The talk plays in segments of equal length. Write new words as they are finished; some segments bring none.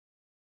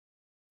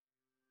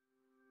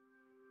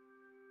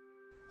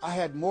I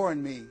had more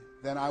in me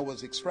than I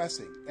was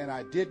expressing, and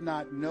I did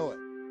not know it.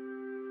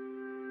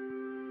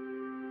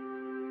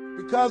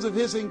 Because of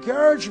his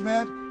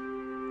encouragement,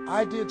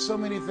 I did so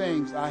many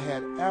things I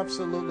had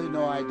absolutely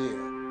no idea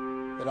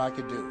that I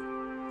could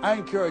do. I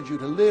encourage you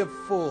to live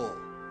full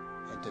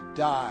and to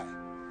die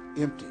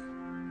empty.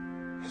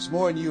 There's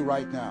more in you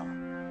right now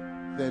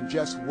than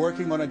just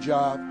working on a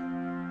job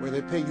where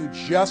they pay you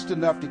just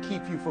enough to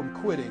keep you from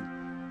quitting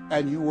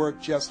and you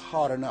work just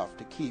hard enough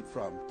to keep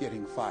from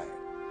getting fired.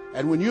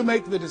 And when you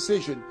make the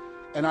decision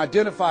and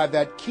identify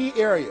that key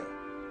area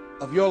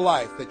of your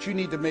life that you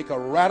need to make a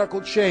radical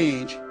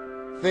change,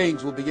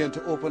 things will begin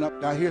to open up.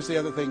 Now, here's the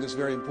other thing that's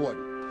very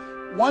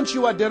important. Once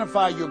you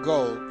identify your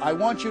goal, I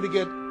want you to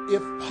get,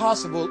 if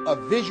possible, a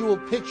visual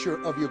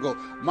picture of your goal.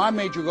 My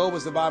major goal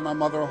was to buy my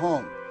mother a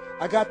home.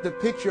 I got the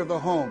picture of the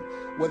home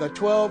with a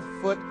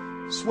 12-foot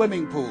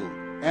swimming pool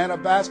and a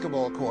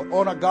basketball court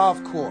on a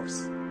golf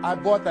course. I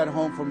bought that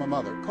home for my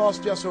mother. It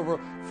cost just over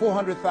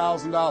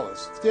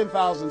 $400,000,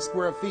 10,000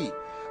 square feet.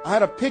 I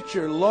had a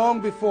picture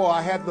long before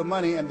I had the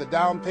money and the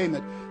down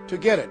payment to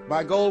get it.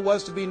 My goal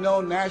was to be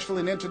known nationally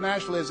and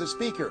internationally as a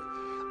speaker.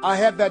 I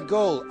had that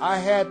goal. I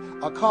had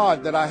a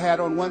card that I had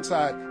on one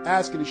side,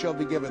 asking and shall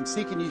be given,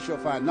 seeking ye shall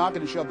find,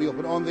 knocking and shall be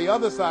opened. On the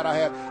other side I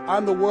had,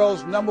 I'm the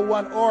world's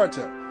 #1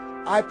 orator.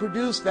 I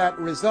produced that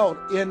result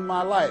in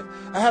my life.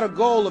 I had a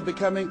goal of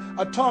becoming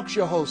a talk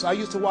show host. I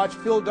used to watch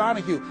Phil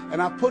Donahue,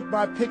 and I put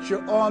my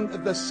picture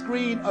on the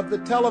screen of the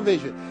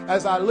television.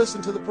 As I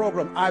listened to the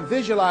program, I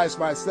visualized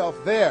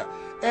myself there,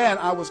 and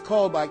I was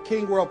called by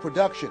King World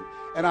Production,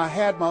 and I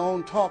had my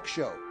own talk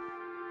show.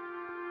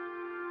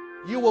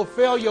 You will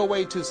fail your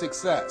way to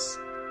success.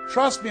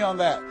 Trust me on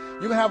that.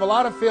 You can have a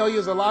lot of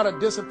failures, a lot of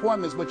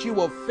disappointments, but you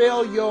will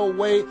fail your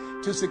way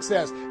to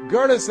success.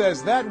 Goethe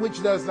says that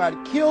which does not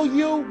kill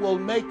you will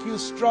make you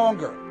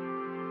stronger.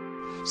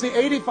 See,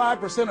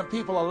 85% of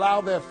people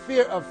allow their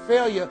fear of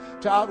failure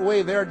to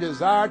outweigh their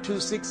desire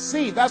to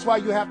succeed. That's why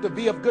you have to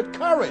be of good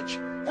courage.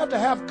 You have to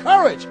have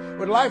courage.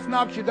 When life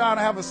knocks you down,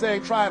 I have a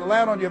saying, try and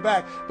land on your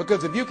back,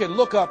 because if you can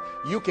look up,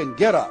 you can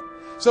get up.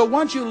 So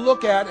once you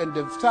look at and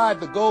decide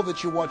the goal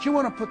that you want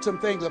to put some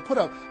things, put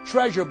a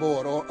treasure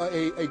board or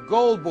a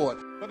goal board.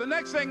 But the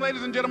next thing,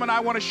 ladies and gentlemen,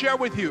 I want to share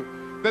with you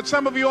that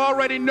some of you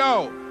already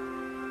know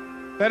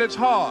that it's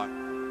hard.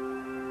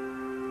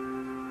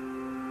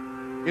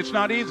 It's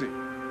not easy.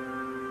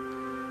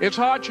 It's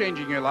hard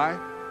changing your life.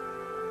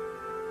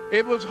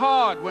 It was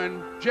hard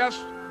when just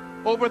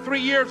over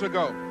 3 years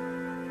ago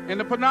in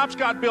the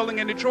Penobscot building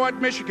in Detroit,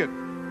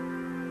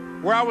 Michigan,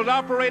 where I was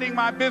operating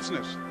my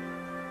business,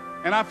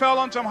 and I fell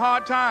on some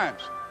hard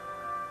times,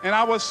 and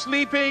I was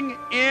sleeping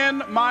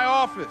in my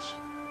office.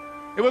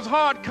 It was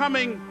hard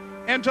coming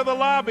into the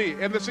lobby,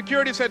 and the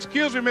security said,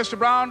 "Excuse me, Mr.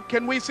 Brown,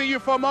 can we see you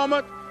for a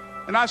moment?"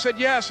 And I said,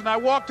 "Yes." And I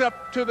walked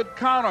up to the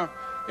counter,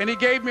 and he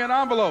gave me an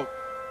envelope.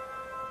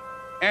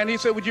 And he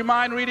said, "Would you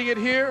mind reading it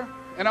here?"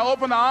 And I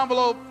opened the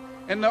envelope,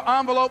 and the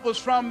envelope was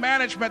from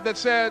management that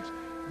said,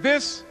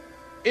 "This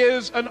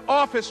is an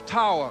office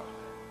tower.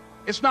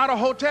 It's not a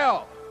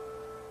hotel.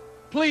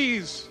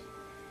 Please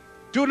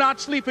do not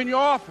sleep in your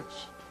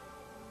office."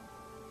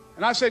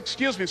 And I said,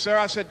 "Excuse me, sir."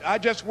 I said, "I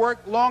just work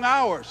long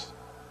hours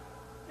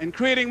in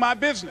creating my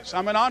business.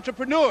 I'm an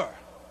entrepreneur.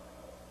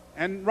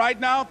 And right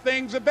now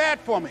things are bad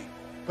for me,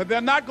 but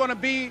they're not going to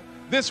be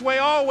this way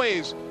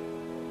always.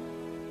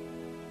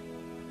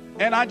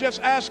 And I just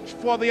asked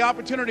for the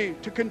opportunity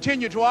to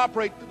continue to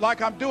operate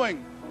like I'm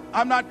doing.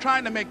 I'm not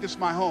trying to make this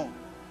my home."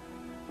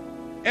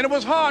 And it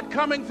was hard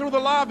coming through the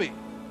lobby.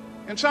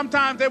 And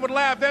sometimes they would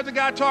laugh. There's a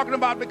guy talking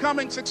about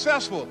becoming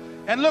successful.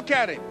 And look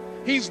at him.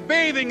 He's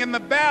bathing in the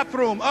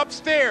bathroom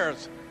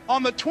upstairs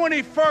on the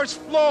 21st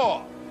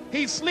floor.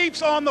 He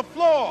sleeps on the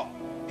floor.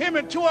 Him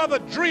and 2 other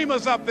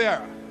dreamers up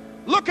there.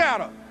 Look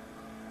at him.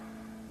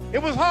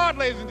 It was hard,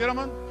 ladies and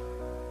gentlemen,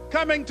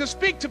 coming to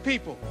speak to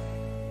people.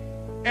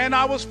 And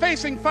I was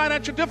facing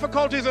financial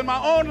difficulties in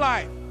my own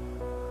life.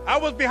 I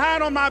was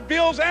behind on my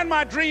bills and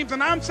my dreams,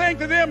 and I'm saying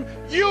to them,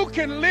 you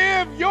can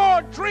live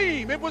your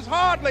dream. It was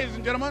hard, ladies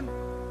and gentlemen.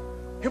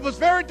 It was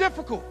very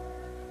difficult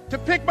to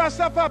pick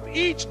myself up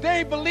each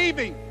day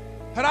believing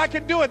that I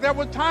could do it. There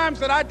were times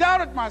that I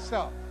doubted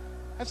myself.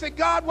 I said,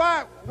 "God,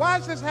 why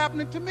is this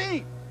happening to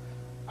me?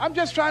 I'm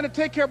just trying to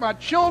take care of my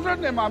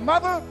children and my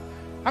mother.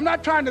 I'm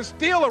not trying to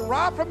steal or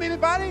rob from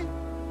anybody.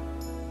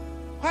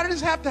 Why did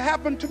this have to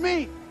happen to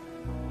me?"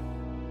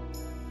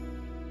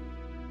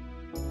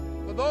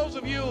 For those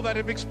of you that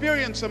have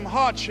experienced some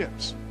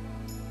hardships,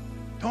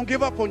 don't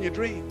give up on your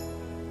dream.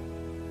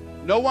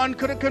 No one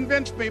could have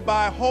convinced me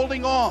by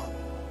holding on,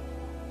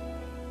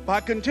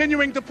 by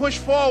continuing to push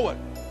forward,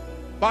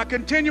 by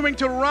continuing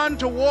to run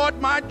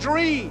toward my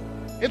dream.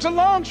 It's a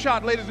long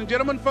shot, ladies and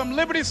gentlemen, from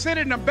Liberty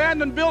City, an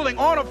abandoned building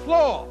on a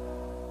floor,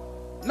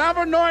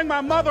 never knowing my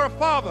mother or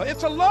father.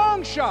 It's a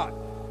long shot.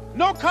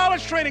 No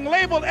college training,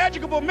 labeled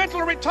educable,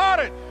 mentally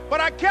retarded,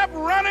 but I kept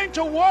running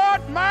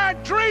toward my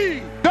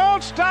dream.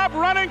 Don't stop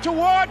running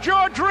toward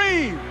your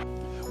dream.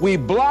 We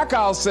block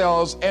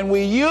ourselves and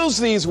we use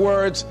these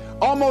words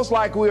almost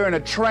like we're in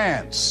a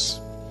trance.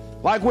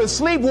 like we're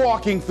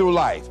sleepwalking through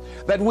life,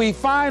 that we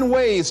find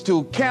ways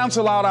to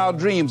cancel out our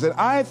dreams. And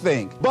I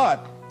think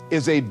but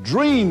is a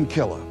dream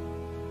killer.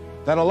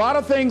 That a lot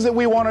of things that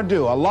we want to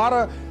do, a lot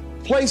of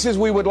places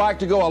we would like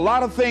to go, a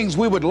lot of things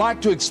we would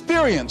like to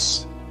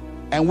experience,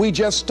 and we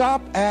just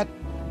stop at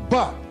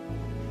but,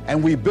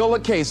 and we build a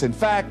case. In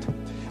fact,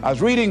 I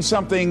was reading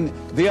something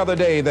the other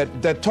day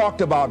that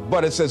talked about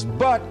but. It says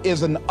but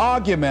is an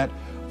argument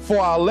for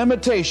our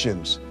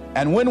limitations,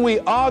 and when we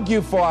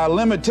argue for our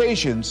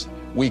limitations,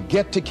 we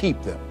get to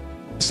keep them.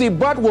 See,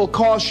 but will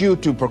cause you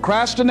to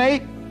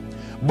procrastinate,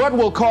 but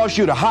will cause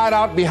you to hide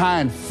out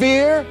behind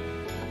fear,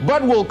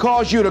 but will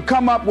cause you to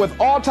come up with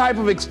all type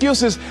of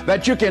excuses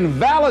that you can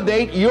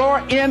validate your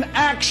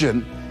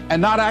inaction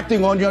and not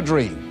acting on your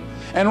dream.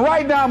 And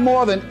right now,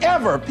 more than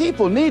ever,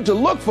 people need to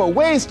look for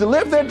ways to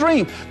live their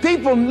dream.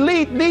 People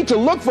need to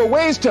look for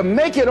ways to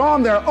make it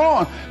on their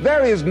own.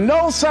 There is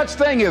no such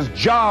thing as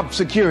job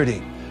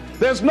security.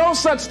 There's no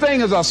such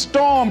thing as a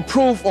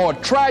storm-proof or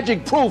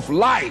tragic-proof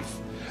life.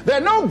 There are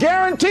no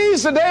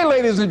guarantees today,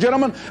 ladies and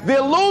gentlemen. The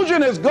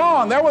illusion is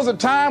gone. There was a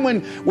time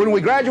when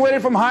we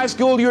graduated from high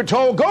school, you were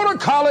told, go to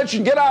college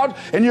and get out,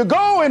 and you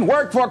go and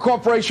work for a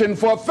corporation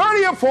for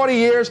 30 or 40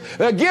 years,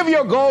 they'll give you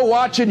a gold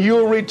watch and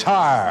you'll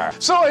retire.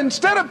 So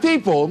instead of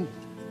people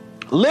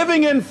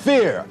living in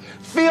fear,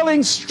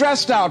 feeling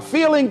stressed out,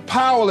 feeling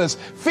powerless,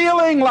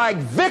 feeling like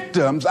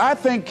victims, I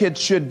think it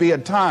should be a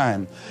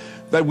time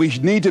that we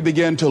need to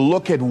begin to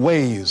look at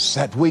ways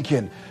that we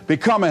can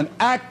become an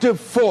active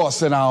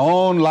force in our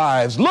own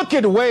lives. Look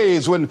at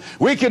ways when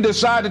we can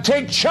decide to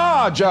take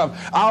charge of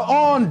our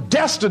own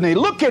destiny.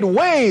 Look at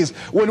ways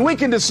when we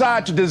can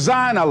decide to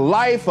design a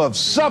life of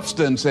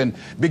substance and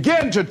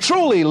begin to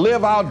truly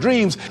live our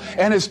dreams.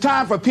 And it's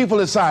time for people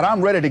to decide, I'm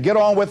ready to get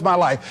on with my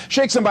life.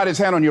 Shake somebody's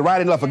hand on your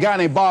right and left. A guy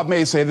named Bob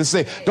May said this,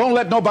 don't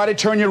let nobody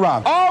turn you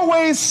around.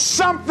 Always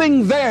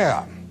something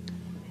there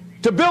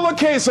to build a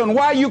case on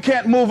why you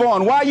can't move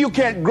on, why you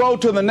can't grow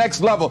to the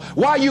next level,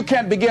 why you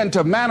can't begin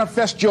to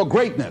manifest your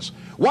greatness,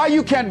 why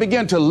you can't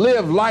begin to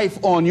live life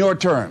on your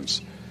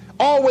terms.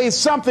 Always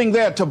something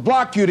there to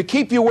block you, to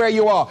keep you where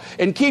you are,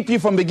 and keep you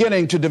from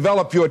beginning to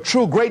develop your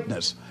true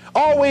greatness.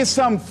 Always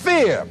some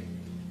fear.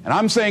 And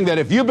I'm saying that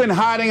if you've been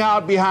hiding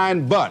out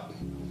behind but,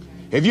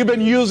 if you've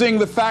been using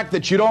the fact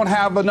that you don't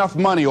have enough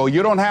money or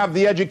you don't have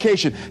the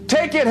education,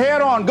 take it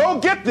head on. Go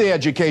get the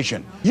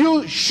education.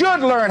 You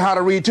should learn how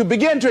to read to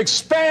begin to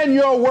expand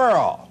your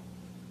world.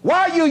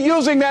 Why are you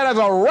using that as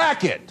a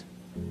racket?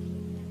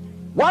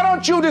 Why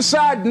don't you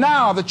decide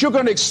now that you're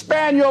going to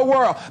expand your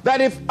world, that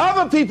if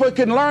other people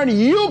can learn,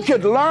 you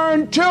could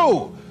learn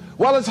too?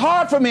 Well, it's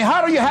hard for me.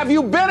 Have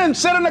you been and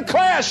sit in a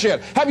class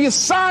yet? Have you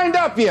signed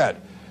up yet?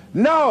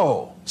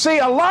 No. See,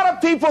 a lot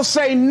of people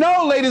say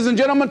no, ladies and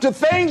gentlemen, to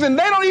things, and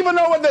they don't even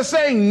know what they're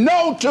saying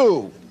no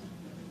to.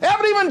 They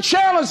haven't even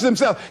challenged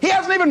themselves. He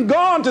hasn't even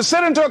gone to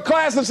sit into a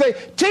class and say,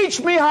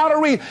 teach me how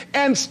to read.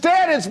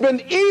 Instead, it's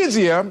been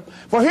easier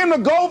for him to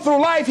go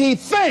through life, he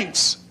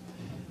thinks,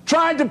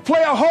 trying to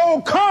play a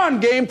whole con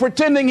game,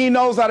 pretending he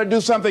knows how to do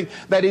something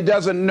that he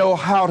doesn't know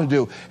how to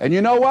do. And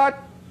you know what?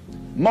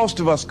 Most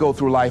of us go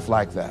through life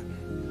like that.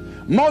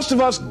 Most of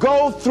us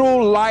go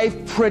through life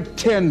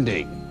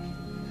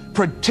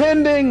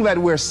pretending that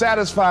we're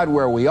satisfied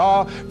where we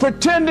are,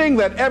 pretending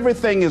that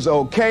everything is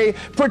okay,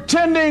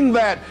 pretending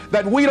that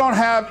we don't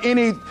have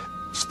any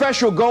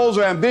special goals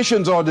or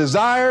ambitions or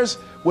desires,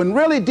 when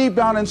really deep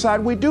down inside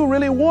we do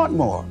really want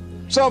more.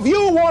 So if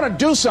you want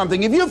to do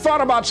something, if you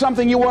thought about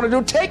something you want to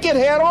do, take it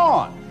head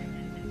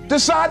on.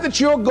 Decide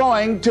that you're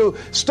going to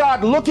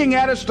start looking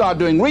at it, start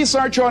doing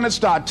research on it,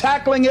 start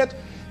tackling it,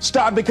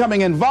 start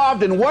becoming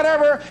involved in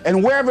whatever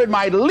and wherever it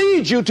might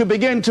lead you to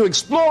begin to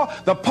explore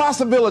the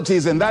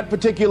possibilities in that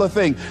particular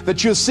thing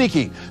that you're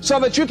seeking, so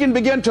that you can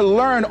begin to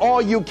learn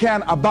all you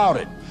can about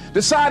it.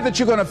 Decide that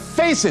you're going to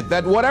face it,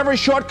 that whatever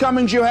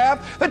shortcomings you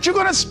have, that you're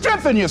going to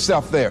strengthen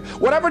yourself there.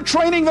 Whatever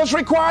training that's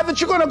required, that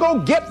you're going to go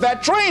get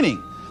that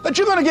training, that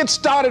you're going to get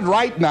started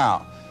right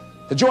now.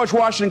 George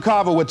Washington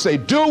Carver would say,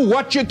 do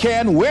what you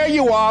can where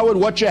you are with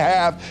what you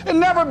have and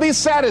never be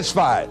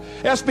satisfied.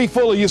 S.B.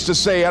 Fuller used to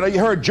say, and I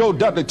heard Joe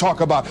Dudley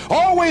talk about,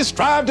 always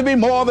strive to be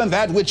more than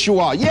that which you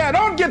are. Yeah,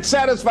 don't get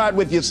satisfied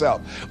with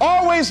yourself.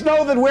 Always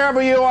know that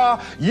wherever you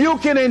are, you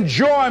can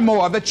enjoy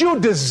more, that you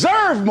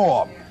deserve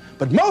more.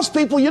 But most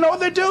people, you know what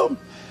they do?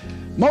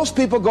 Most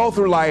people go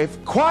through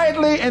life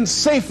quietly and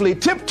safely,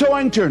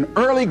 tiptoeing to an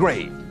early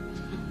grave.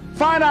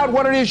 Find out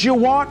what it is you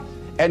want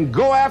and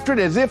go after it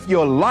as if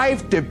your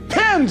life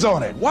depends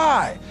on it.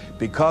 Why?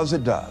 Because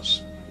it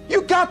does.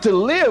 You got to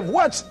live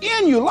what's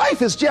in you.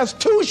 Life is just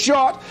too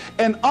short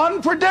and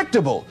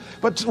unpredictable.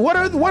 But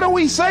what do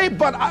we say?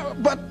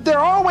 But there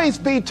always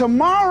be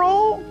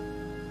tomorrow.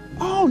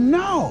 Oh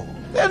no,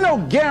 there's no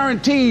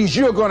guarantees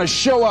you're going to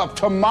show up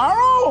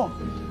tomorrow.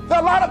 There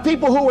are a lot of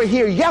people who were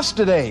here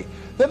yesterday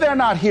that they're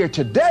not here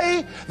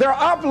today. There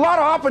are a lot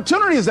of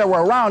opportunities that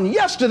were around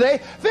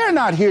yesterday. They're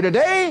not here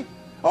today.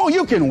 Oh,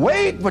 you can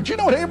wait, but you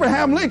know what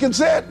Abraham Lincoln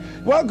said?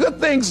 Well, good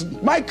things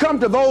might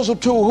come to those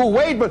who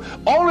wait, but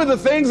only the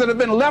things that have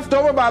been left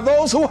over by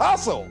those who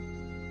hustle.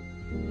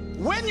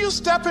 When you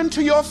step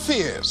into your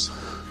fears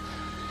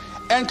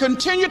and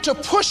continue to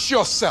push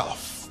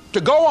yourself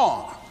to go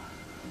on,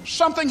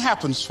 something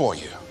happens for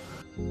you.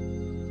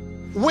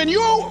 When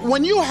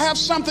you have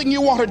something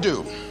you want to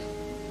do,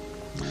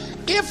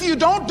 if you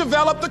don't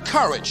develop the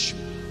courage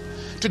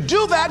to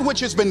do that which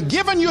has been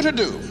given you to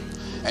do,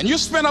 and you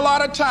spend a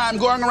lot of time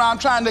going around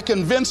trying to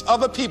convince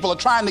other people or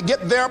trying to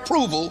get their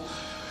approval,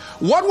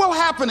 what will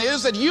happen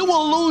is that you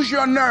will lose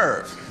your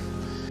nerve.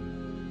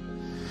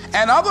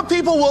 And other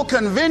people will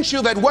convince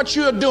you that what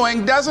you're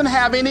doing doesn't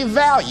have any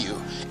value,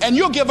 and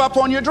you'll give up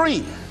on your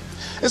dream.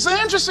 It's an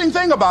interesting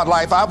thing about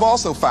life, I've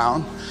also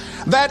found,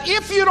 that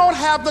if you don't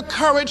have the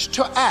courage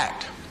to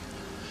act,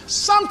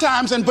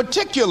 sometimes, and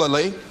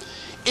particularly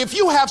if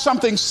you have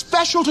something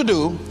special to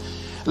do,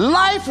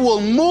 life will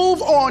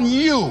move on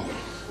you.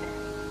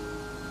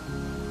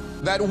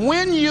 That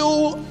when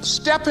you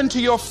step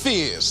into your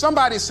fears,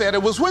 somebody said,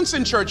 it was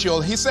Winston Churchill,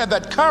 he said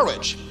that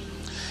courage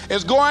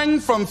is going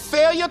from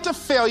failure to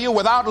failure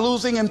without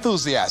losing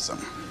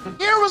enthusiasm.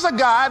 Here was a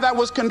guy that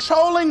was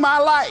controlling my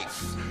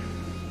life.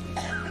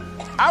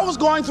 I was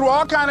going through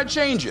all kinds of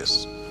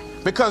changes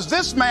because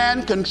this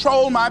man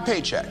controlled my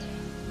paycheck.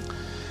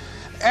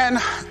 And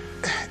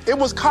it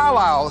was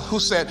Carlyle who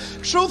said,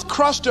 truth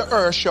crushed to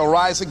earth shall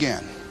rise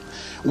again.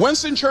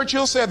 Winston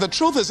Churchill said, the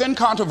truth is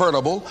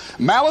incontrovertible.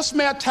 Malice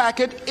may attack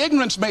it,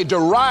 ignorance may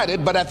deride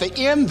it, but at the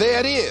end there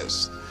it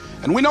is.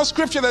 And we know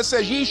scripture that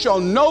says, ye shall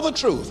know the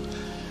truth,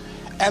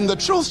 and the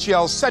truth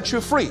shall set you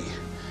free.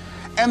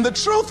 And the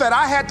truth that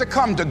I had to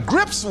come to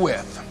grips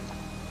with,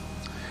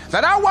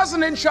 that I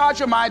wasn't in charge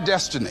of my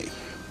destiny.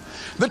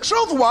 The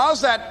truth was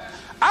that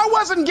I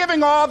wasn't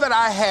giving all that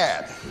I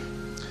had.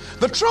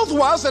 The truth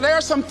was that there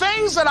are some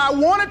things that I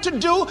wanted to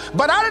do,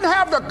 but I didn't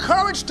have the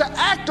courage to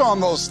act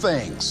on those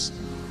things.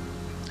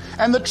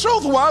 And the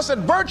truth was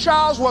that Bert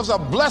Childs was a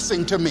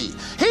blessing to me.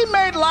 He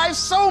made life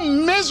so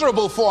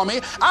miserable for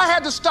me, I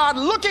had to start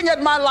looking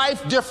at my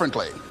life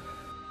differently.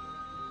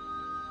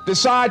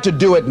 Decide to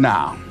do it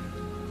now.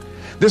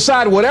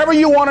 Decide whatever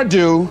you want to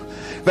do,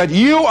 that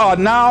you are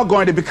now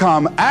going to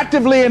become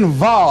actively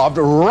involved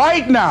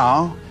right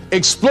now,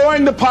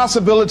 exploring the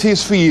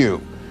possibilities for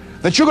you.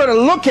 That you're going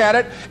to look at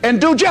it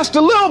and do just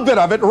a little bit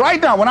of it right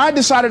now. When I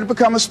decided to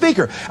become a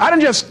speaker, I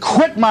didn't just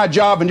quit my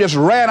job and just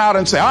ran out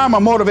and say, I'm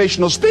a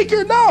motivational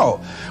speaker. No.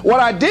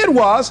 What I did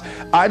was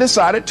I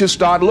decided to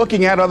start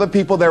looking at other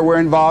people that were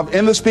involved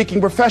in the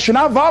speaking profession.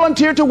 I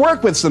volunteered to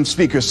work with some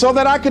speakers so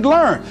that I could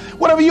learn.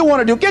 Whatever you want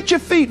to do, get your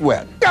feet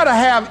wet. You got to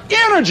have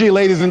energy,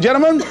 ladies and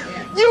gentlemen.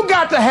 You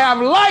got to have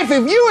life.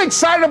 If you're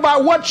excited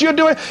about what you're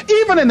doing,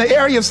 even in the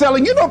area of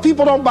selling, you know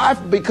people don't buy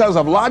because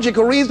of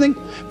logical reasoning.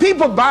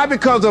 People buy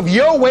because of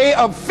your way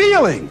of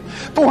feeling.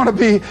 They want to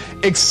be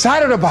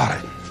excited about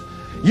it.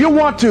 You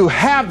want to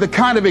have the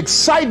kind of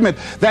excitement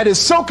that is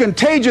so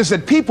contagious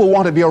that people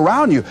want to be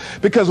around you.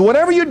 Because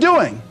whatever you're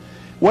doing,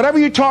 whatever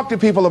you talk to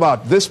people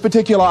about, this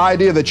particular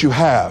idea that you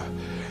have,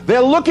 they're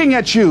looking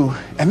at you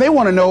and they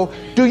want to know,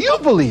 do you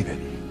believe it?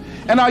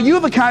 And are you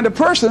the kind of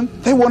person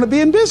they want to be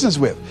in business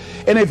with?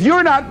 And if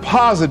you're not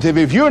positive,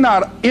 if you're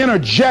not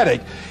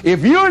energetic,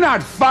 if you're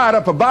not fired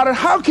up about it,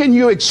 how can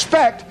you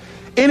expect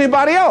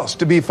anybody else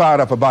to be fired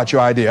up about your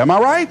idea? Am I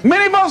right?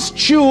 Many of us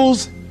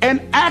choose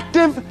an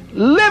active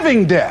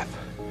living death.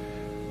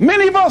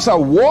 Many of us are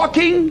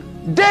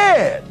walking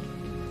dead.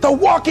 The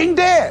walking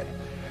dead.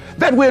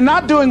 That we're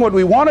not doing what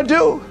we want to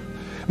do.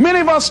 Many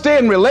of us stay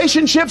in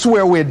relationships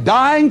where we're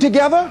dying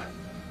together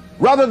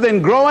rather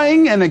than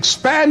growing and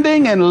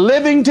expanding and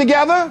living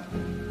together.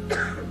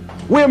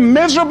 We're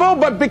miserable,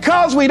 but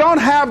because we don't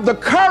have the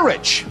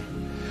courage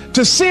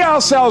to see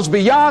ourselves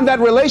beyond that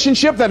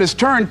relationship that has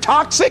turned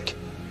toxic,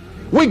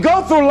 we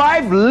go through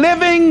life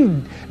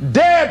living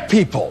dead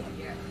people.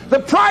 The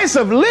price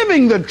of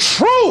living the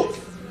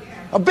truth,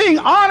 of being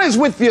honest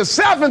with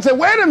yourself and say,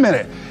 wait a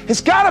minute,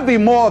 it's got to be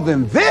more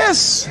than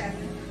this.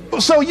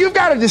 So you've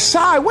got to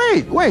decide,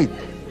 wait.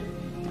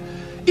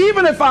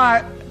 Even if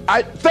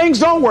things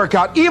don't work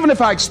out, even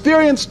if I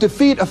experience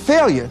defeat or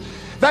failure,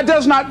 that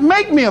does not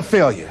make me a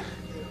failure.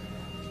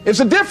 It's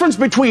a difference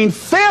between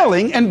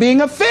failing and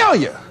being a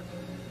failure.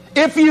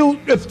 If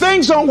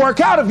things don't work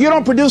out, if you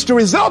don't produce the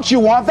results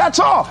you want, that's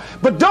all.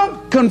 But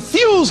don't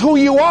confuse who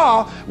you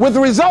are with the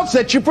results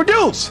that you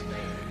produce.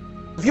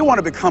 If you want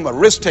to become a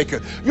risk taker,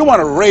 you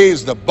want to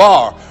raise the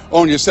bar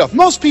on yourself.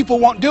 Most people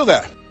won't do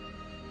that.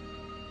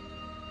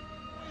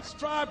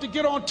 Strive to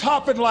get on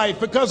top in life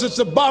because it's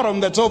the bottom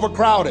that's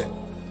overcrowded.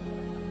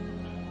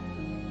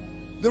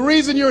 The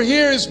reason you're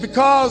here is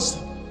because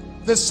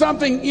there's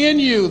something in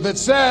you that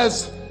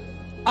says,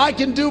 I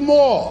can do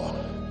more.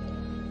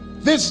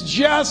 This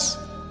just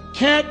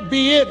can't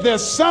be it.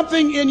 There's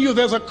something in you.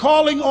 There's a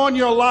calling on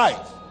your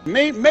life.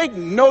 Make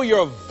no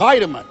your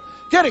vitamin.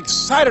 Get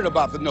excited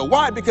about the no.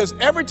 Why? Because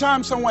every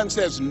time someone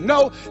says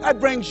no, that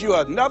brings you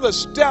another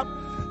step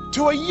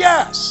to a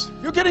yes.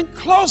 You're getting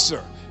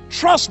closer.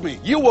 Trust me,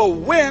 you will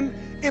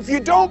win if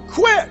you don't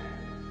quit.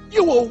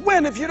 You will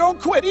win if you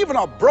don't quit. Even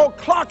a broke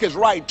clock is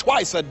right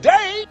twice a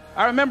day.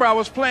 I remember I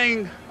was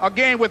playing a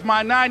game with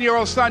my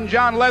 9-year-old son,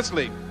 John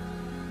Leslie.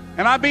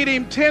 And I beat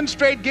him 10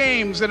 straight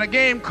games in a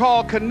game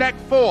called Connect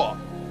 4.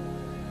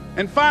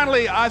 And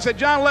finally, I said,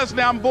 John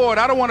Leslie, I'm bored.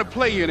 I don't want to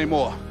play you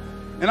anymore.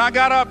 And I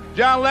got up.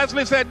 John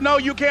Leslie said, no,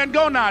 you can't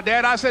go now,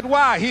 Dad. I said,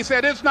 why? He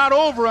said, it's not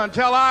over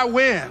until I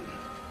win.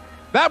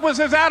 That was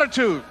his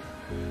attitude.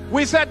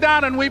 We sat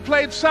down and we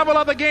played several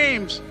other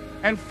games.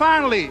 And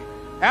finally,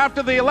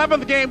 after the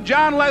 11th game,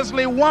 John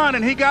Leslie won,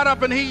 and he got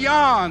up and he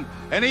yawned.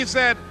 And he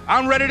said,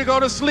 I'm ready to go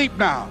to sleep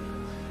now.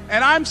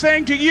 And I'm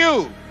saying to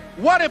you,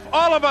 what if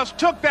all of us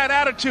took that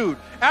attitude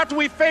after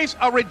we face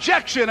a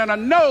rejection and a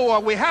no, or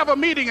we have a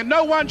meeting and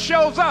no one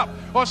shows up,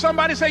 or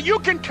somebody say, you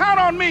can count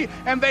on me,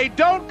 and they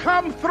don't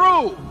come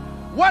through?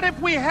 What if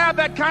we have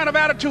that kind of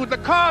attitude? The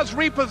car's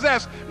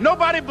repossessed.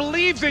 Nobody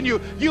believes in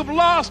you. You've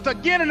lost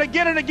again and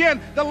again and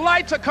again. The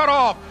lights are cut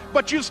off,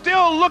 but you're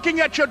still looking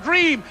at your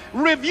dream,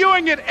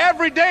 reviewing it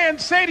every day, and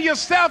say to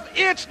yourself,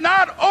 it's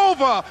not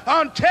over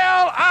until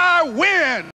I win.